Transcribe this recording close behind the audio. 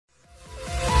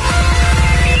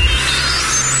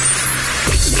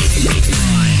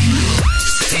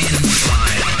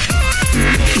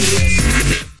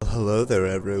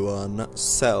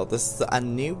So this is a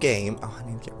new game. Oh, I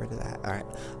need to get rid of that. All right.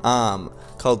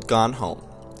 Called Gone Home.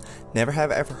 Never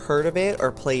have ever heard of it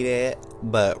or played it,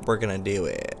 but we're gonna do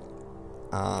it.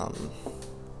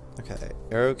 Okay.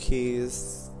 Arrow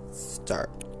keys. Start.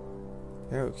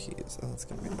 Arrow keys. Oh, that's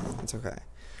gonna be. It's okay.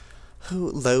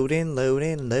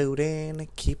 Loading.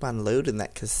 Keep on loading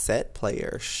that cassette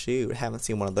player. Shoot, haven't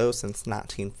seen one of those since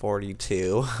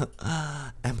 1942.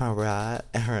 Am I right?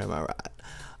 Or am I right?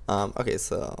 Okay,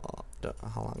 so don't know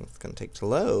how long it's gonna take to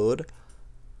load.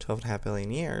 12.5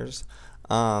 billion years.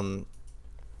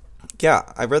 Yeah,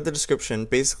 I read the description.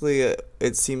 Basically,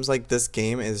 it seems like this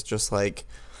game is just like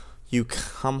you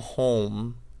come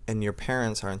home and your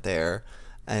parents aren't there,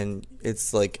 and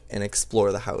it's like an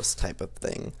explore the house type of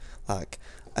thing. Like,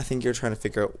 I think you're trying to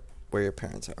figure out where your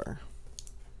parents are.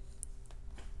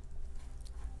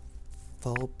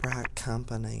 Fulbright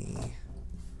Company.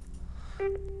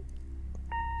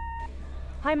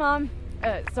 Hi, Mom.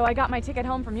 So I got my ticket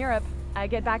home from Europe. I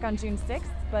get back on June 6th,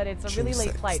 but it's a really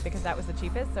late flight because that was the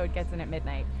cheapest, so it gets in at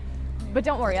midnight. But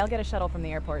don't worry, I'll get a shuttle from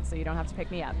the airport so you don't have to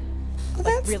pick me up.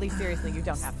 Like, really, seriously, you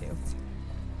don't have to.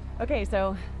 Okay,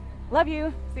 so, love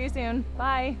you. See you soon.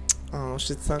 Bye. Oh,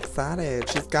 she's so excited.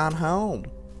 She's gone home.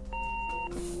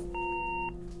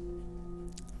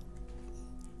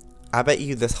 I bet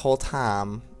you this whole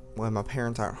time, when my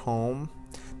parents aren't home,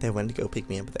 they went to go pick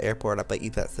me up at the airport. I bet you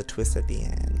that's the twist at the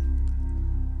end.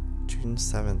 June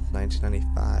 7th,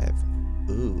 1995.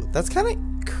 Ooh, that's kind of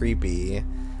creepy.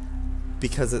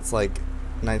 Because it's like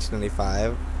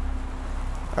 1995.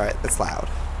 Alright, it's loud.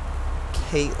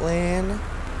 Caitlin.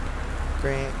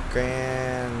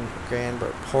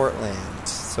 Portland.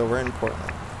 So we're in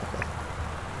Portland. Okay.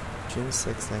 June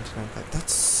 6th, 1995.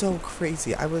 That's so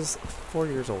crazy. I was 4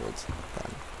 years old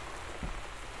then.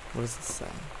 What does this say?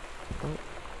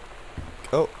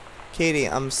 Oh, Katie,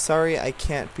 I'm sorry I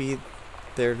can't be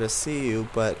there to see you,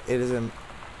 but it is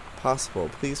impossible.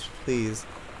 Please,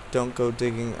 don't go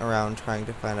digging around trying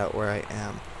to find out where I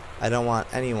am. I don't want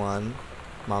anyone,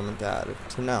 Mom and Dad,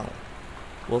 to know.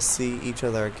 We'll see each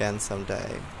other again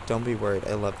someday. Don't be worried.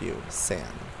 I love you,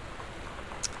 Sam.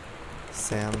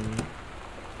 Sam,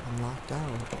 I'm locked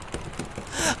out.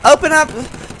 Open up,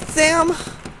 Sam!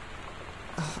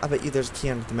 Oh, I bet you there's a key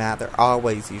under the mat. There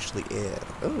always usually is.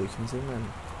 Oh, you can zoom in.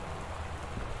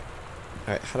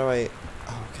 Alright, how do I...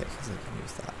 Oh, okay, because I can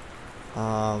use that.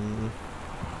 How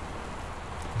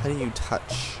do you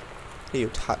touch? How do you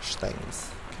touch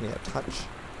things? Can you touch?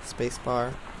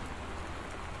 Spacebar?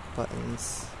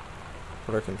 Buttons?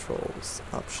 What are controls?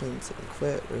 Options,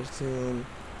 quit, resume,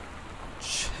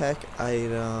 check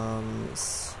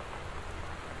items.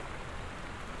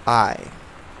 I.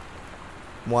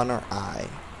 1 or I.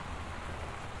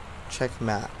 Check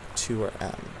map, 2 or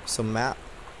M. So map,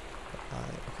 I,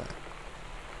 okay.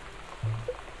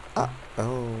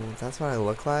 Oh, that's what I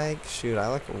look like? Shoot, I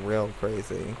look real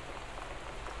crazy.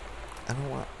 I don't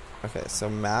want... Okay, so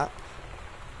map,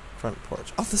 front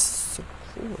porch. Oh, this is so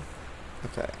cool.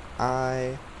 Okay,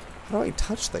 how do I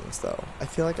touch things, though? I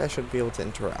feel like I should be able to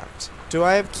interact. Do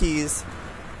I have keys?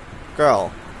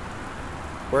 Girl,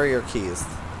 where are your keys?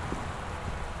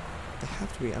 They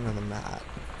have to be under the mat.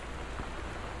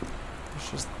 There's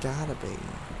just gotta be.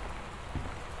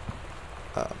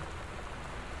 Oh.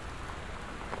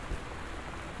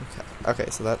 Okay,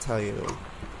 so that's how you... Oh,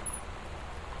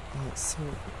 it's so...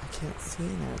 I can't see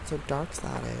in there. It's so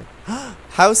dark-sided.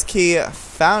 House key!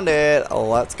 Found it!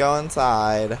 Let's go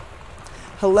inside.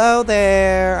 Hello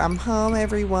there! I'm home,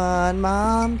 everyone!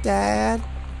 Mom, Dad?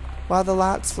 While the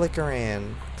lights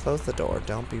flickering. Close the door.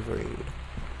 Don't be rude.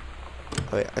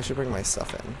 Oh, wait. I should bring my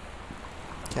stuff in.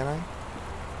 Can I?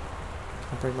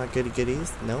 Can I bring my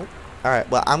goodies? Nope. Alright,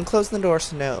 well, I'm closing the door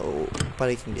so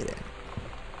nobody can get in.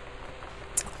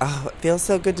 Oh, it feels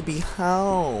so good to be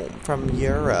home from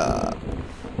Europe.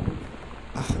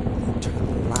 Oh, let me turn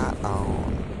the light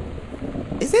on.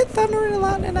 Is it thundering a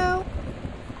lot now?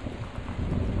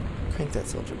 Crank that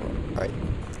soldier board. Alright,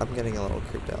 I'm getting a little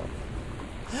creeped out.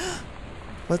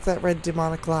 What's that red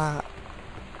demonic light? I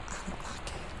don't like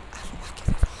it. I don't like it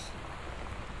at all.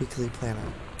 Weekly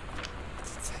planner.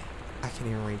 What's it say? I can't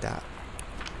even read that.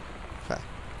 Okay.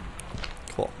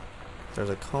 Cool. There's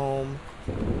a comb.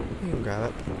 You can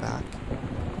grab it, put it back.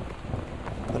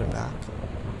 Put it back.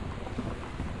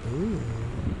 Ooh.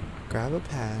 Grab a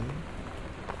pen.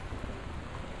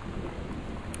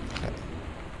 Okay.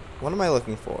 What am I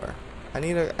looking for? I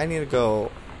need to go...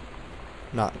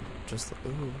 Not just...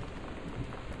 Ooh.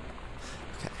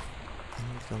 Okay. I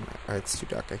need to go... Alright, it's too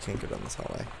dark. I can't go down this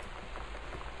hallway.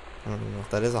 I don't even know if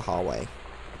that is a hallway.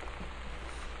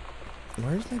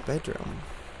 Where's my bedroom?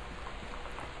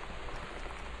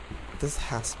 This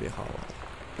has to be a hallway.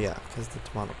 Yeah, because the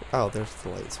demonic. Oh, there's the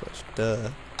light switch.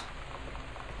 Duh.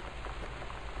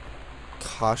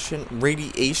 Caution.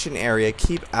 Radiation area.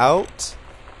 Keep out.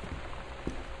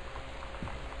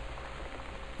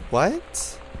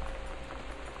 What?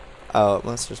 Oh, it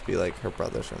must just be like her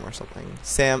brother's room or something.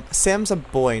 Sam's a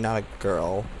boy, not a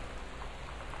girl.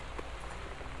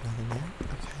 Nothing there?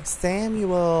 Okay.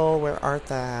 Samuel, where art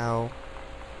thou?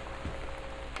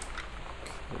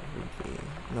 Creepy.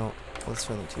 No, let's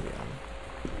turn the TV on.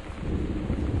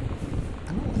 I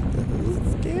don't like this. This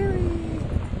is scary.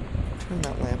 Turn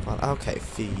that lamp on. Okay,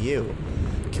 for you.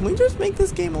 Can we just make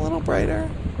this game a little brighter?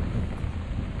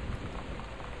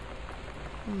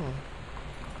 Oh.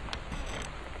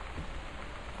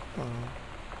 Oh.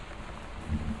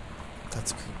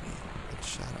 That's creepy. Like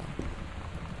shadow.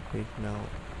 Read note.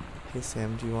 Hey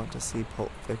Sam, do you want to see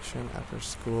Pulp Fiction after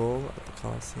school at the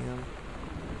Coliseum?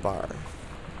 Bar.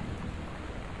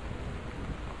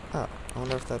 Oh, I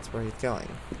wonder if that's where he's going.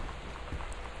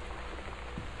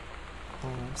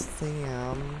 Oh,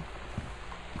 Sam.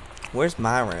 Where's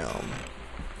my room?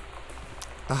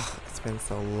 Ugh, it's been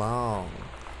so long.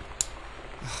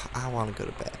 Ugh, I want to go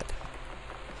to bed.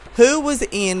 Who was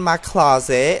in my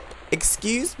closet?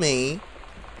 Excuse me.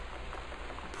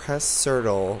 Press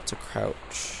circle to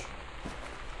crouch.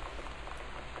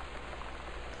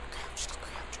 Crouch.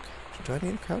 Do I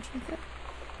need to crouch in here?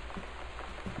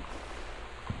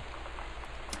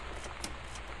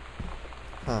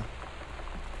 Huh.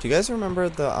 Do you guys remember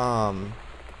the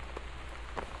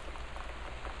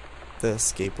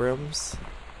escape rooms?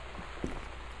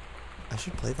 I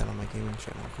should play that on my gaming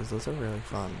channel because those are really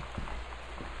fun.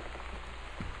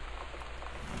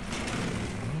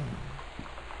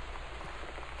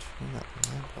 Turn that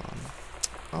lamp on.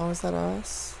 Oh, is that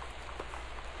us?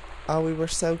 Oh, we were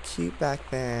so cute back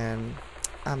then.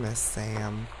 I miss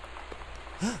Sam.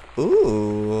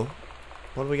 Ooh.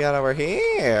 What do we got over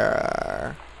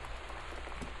here?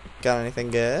 Got anything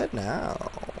good? No.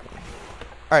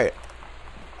 Alright.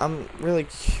 I'm really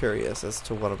curious as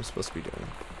to what I'm supposed to be doing.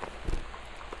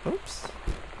 Oops.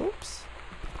 Oops.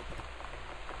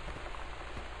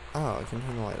 Oh, I can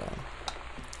turn the light on.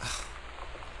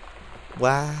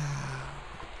 Wow.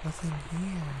 What's in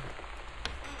here?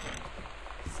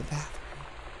 It's the bathroom.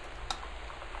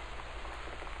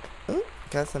 Ooh,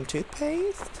 got some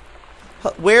toothpaste?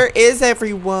 Where is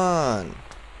everyone?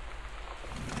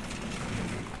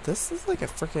 This is like a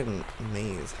freaking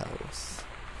maze house.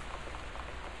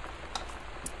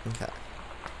 Okay.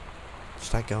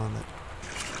 Should I go in there?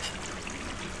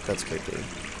 That's creepy.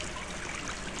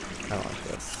 I don't like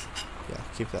this. Yeah,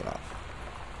 keep that off.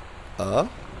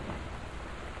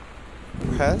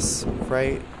 Press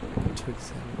right to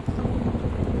examine.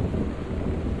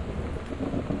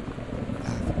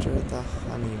 After the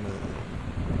honeymoon.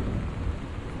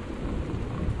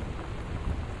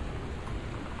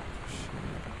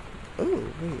 Sure.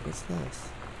 Ooh, wait, what's this?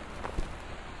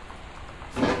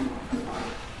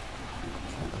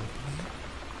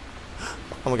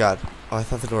 Oh my god. Oh, I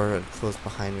thought the door had closed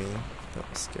behind me. That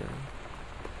was scary.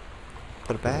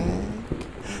 Put it back.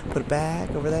 Put it back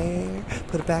over there.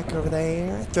 Put it back over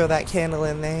there. Throw that candle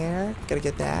in there. Gotta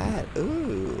get that.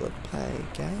 Ooh, let's play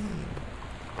a game.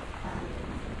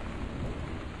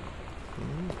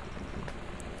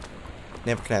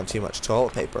 Never can have too much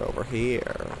toilet paper over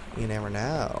here. You never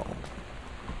know.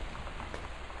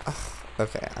 Ugh,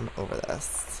 okay, I'm over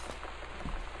this.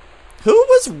 Who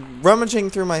was rummaging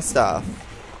through my stuff?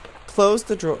 Close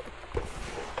the drawer.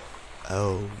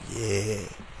 Oh, yeah.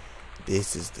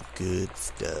 This is the good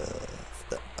stuff.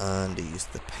 The undies,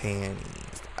 the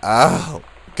panties. Oh,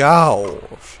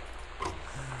 gosh.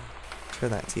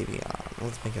 Turn that TV on.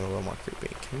 Let's make it a little more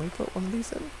creepy. Can we put one of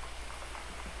these in?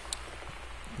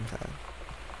 Okay.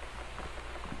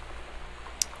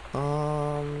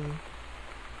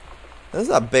 This is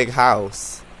a big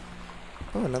house.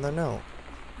 Oh, another note.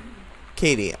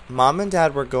 Katie, Mom and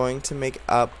Dad were going to make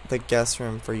up the guest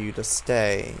room for you to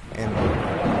stay in.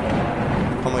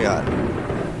 Oh my god.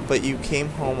 But you came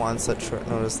home on such short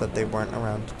notice that they weren't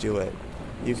around to do it.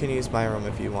 You can use my room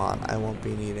if you want. I won't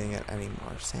be needing it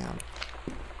anymore, Sam.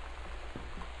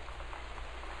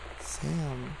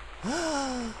 Sam.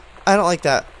 I don't like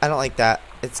that. I don't like that.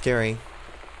 It's scary.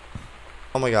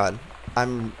 Oh my god.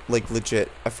 I'm like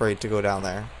legit afraid to go down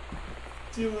there.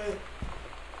 Do it.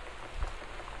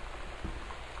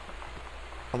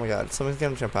 Oh my god. Someone's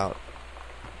gonna jump out.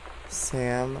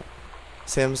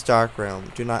 Sam's dark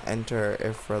room. Do not enter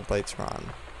if red lights are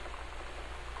on.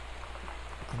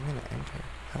 I'm gonna enter.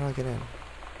 How do I get in?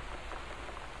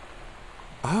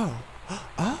 Oh.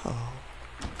 Oh.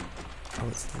 Oh,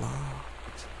 it's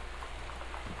locked.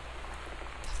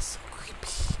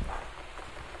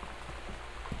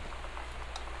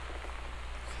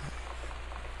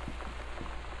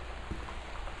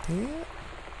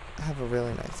 They have a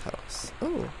really nice house.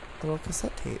 Oh, a little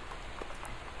cassette tape.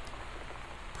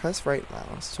 Press right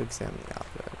mouse to examine the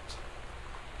object.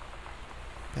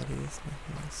 Betty is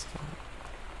making a scout.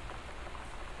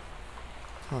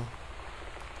 Huh.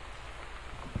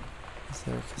 Is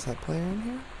there a cassette player in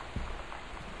here?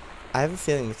 I have a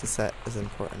feeling the cassette is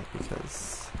important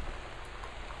because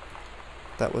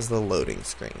that was the loading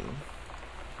screen.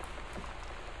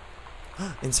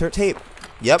 Insert tape.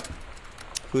 Yep.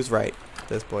 Who's right?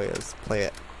 This boy is. Play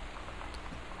it.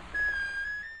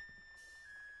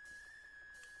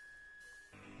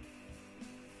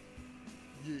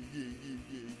 Yeah.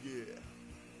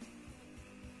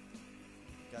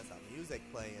 Got some music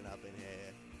playing up in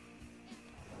here.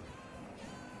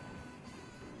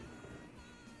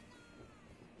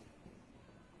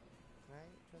 Can I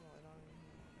turn the light on?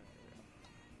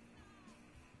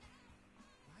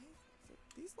 Why?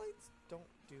 These lights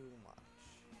don't do much.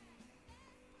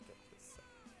 Get this up.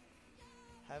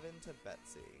 Heaven to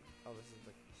Betsy. Oh, this is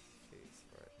the case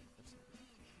for it.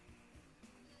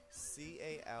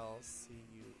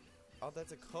 CALCU. Oh,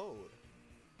 that's a code.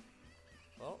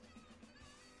 Well,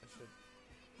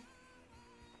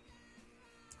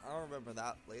 I'll remember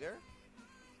that later.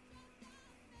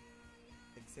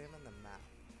 Examine the map.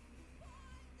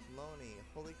 Loney,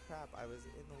 holy crap, I was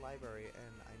in the library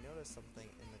and I noticed something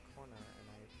in the corner and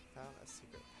I found a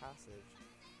secret passage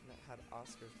and it had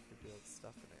Oscar's revealed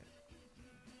stuff in it.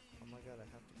 Oh my god, I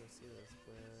have to go see this.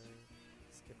 We're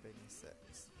skipping 6.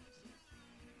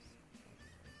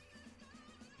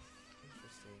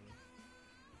 Interesting.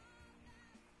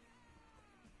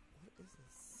 What is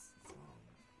this song?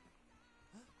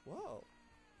 Whoa!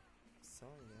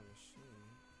 Sewing a machine.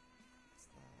 What's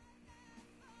that?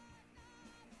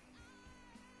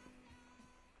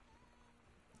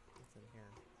 What's in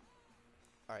here?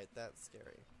 Alright, that's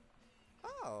scary.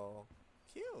 Oh!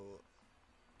 Cute!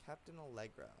 Captain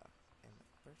Allegra. And the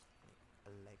first name,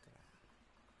 Allegra.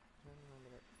 I don't remember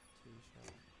that TV show.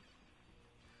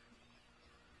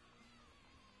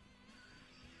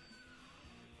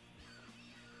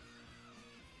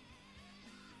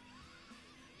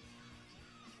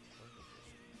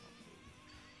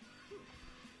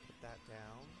 Put that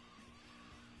down.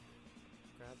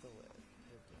 Grab the lid.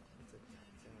 Put it down. What's it down?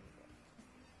 It's in the book.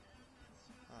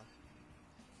 Huh.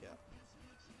 Yeah.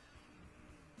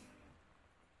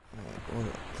 Alright,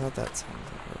 well, glad that sounds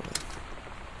over with.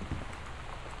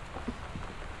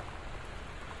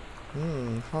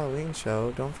 Halloween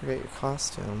show. Don't forget your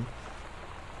costume.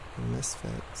 The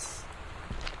Misfits.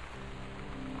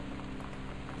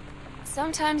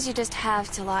 Sometimes you just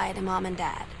have to lie to Mom and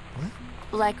Dad. What?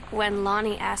 Like when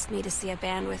Lonnie asked me to see a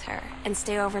band with her and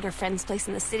stay over at her friend's place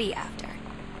in the city after.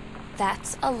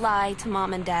 That's a lie to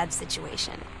Mom and Dad's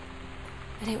situation.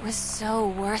 But it was so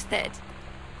worth it.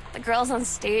 The girls on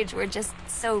stage were just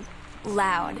so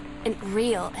loud and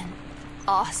real and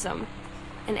awesome.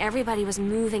 And everybody was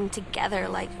moving together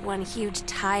like one huge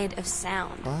tide of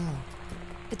sound. Wow.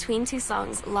 Between 2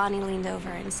 songs, Lonnie leaned over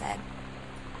and said,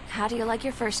 "How do you like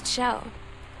your first show?"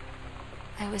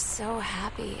 I was so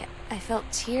happy. I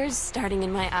felt tears starting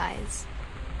in my eyes.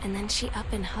 And then she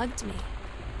up and hugged me.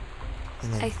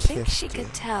 And then I think kissed she you.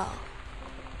 could tell.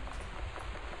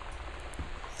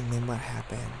 And then what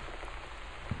happened?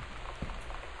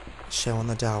 Show on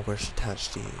the dial where she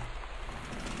touched you.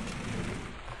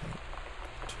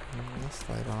 Turn this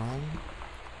light on.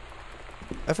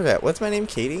 I forget. What's my name?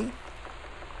 Katie?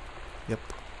 Yep.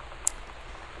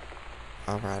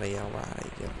 Alrighty.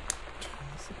 Yep.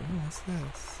 Ooh, what's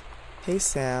this? Hey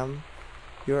Sam,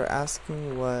 you were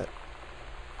asking what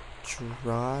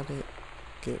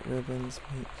get ribbons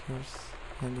make your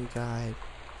handy guide.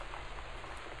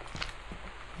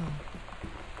 Oh.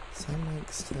 Sam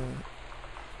likes to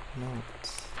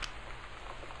notes.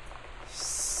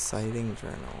 Sighting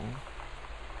journal.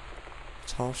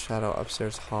 Tall shadow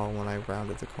upstairs hall when I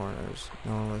rounded the corners.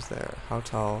 No one was there. How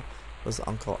tall was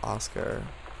Uncle Oscar?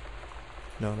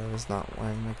 Note I was not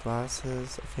wearing my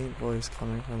glasses. A faint voice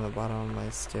coming from the bottom of my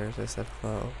stairs. I said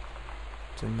hello.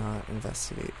 Did not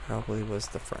investigate. Probably was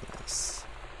the furnace.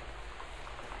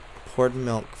 Poured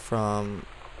milk from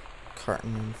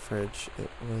carton in fridge.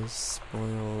 It was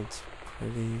spoiled.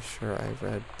 Pretty sure I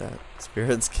read that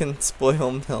spirits can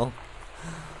spoil milk.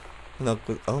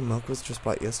 Milk was just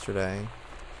bought yesterday.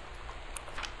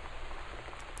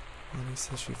 Lenny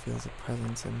says she feels a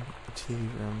presence in the TV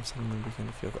room. Suddenly begin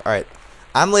to feel. Alright.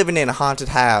 I'm living in a haunted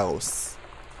house.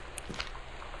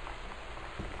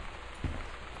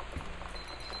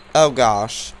 Oh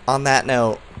gosh. On that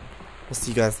note, we'll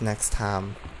see you guys next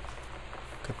time.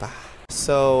 Goodbye.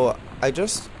 So, I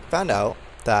just found out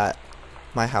that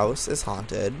My house is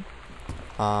haunted.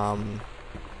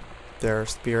 There are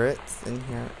spirits in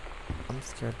here. I'm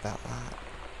scared of that lot.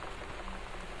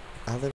 I live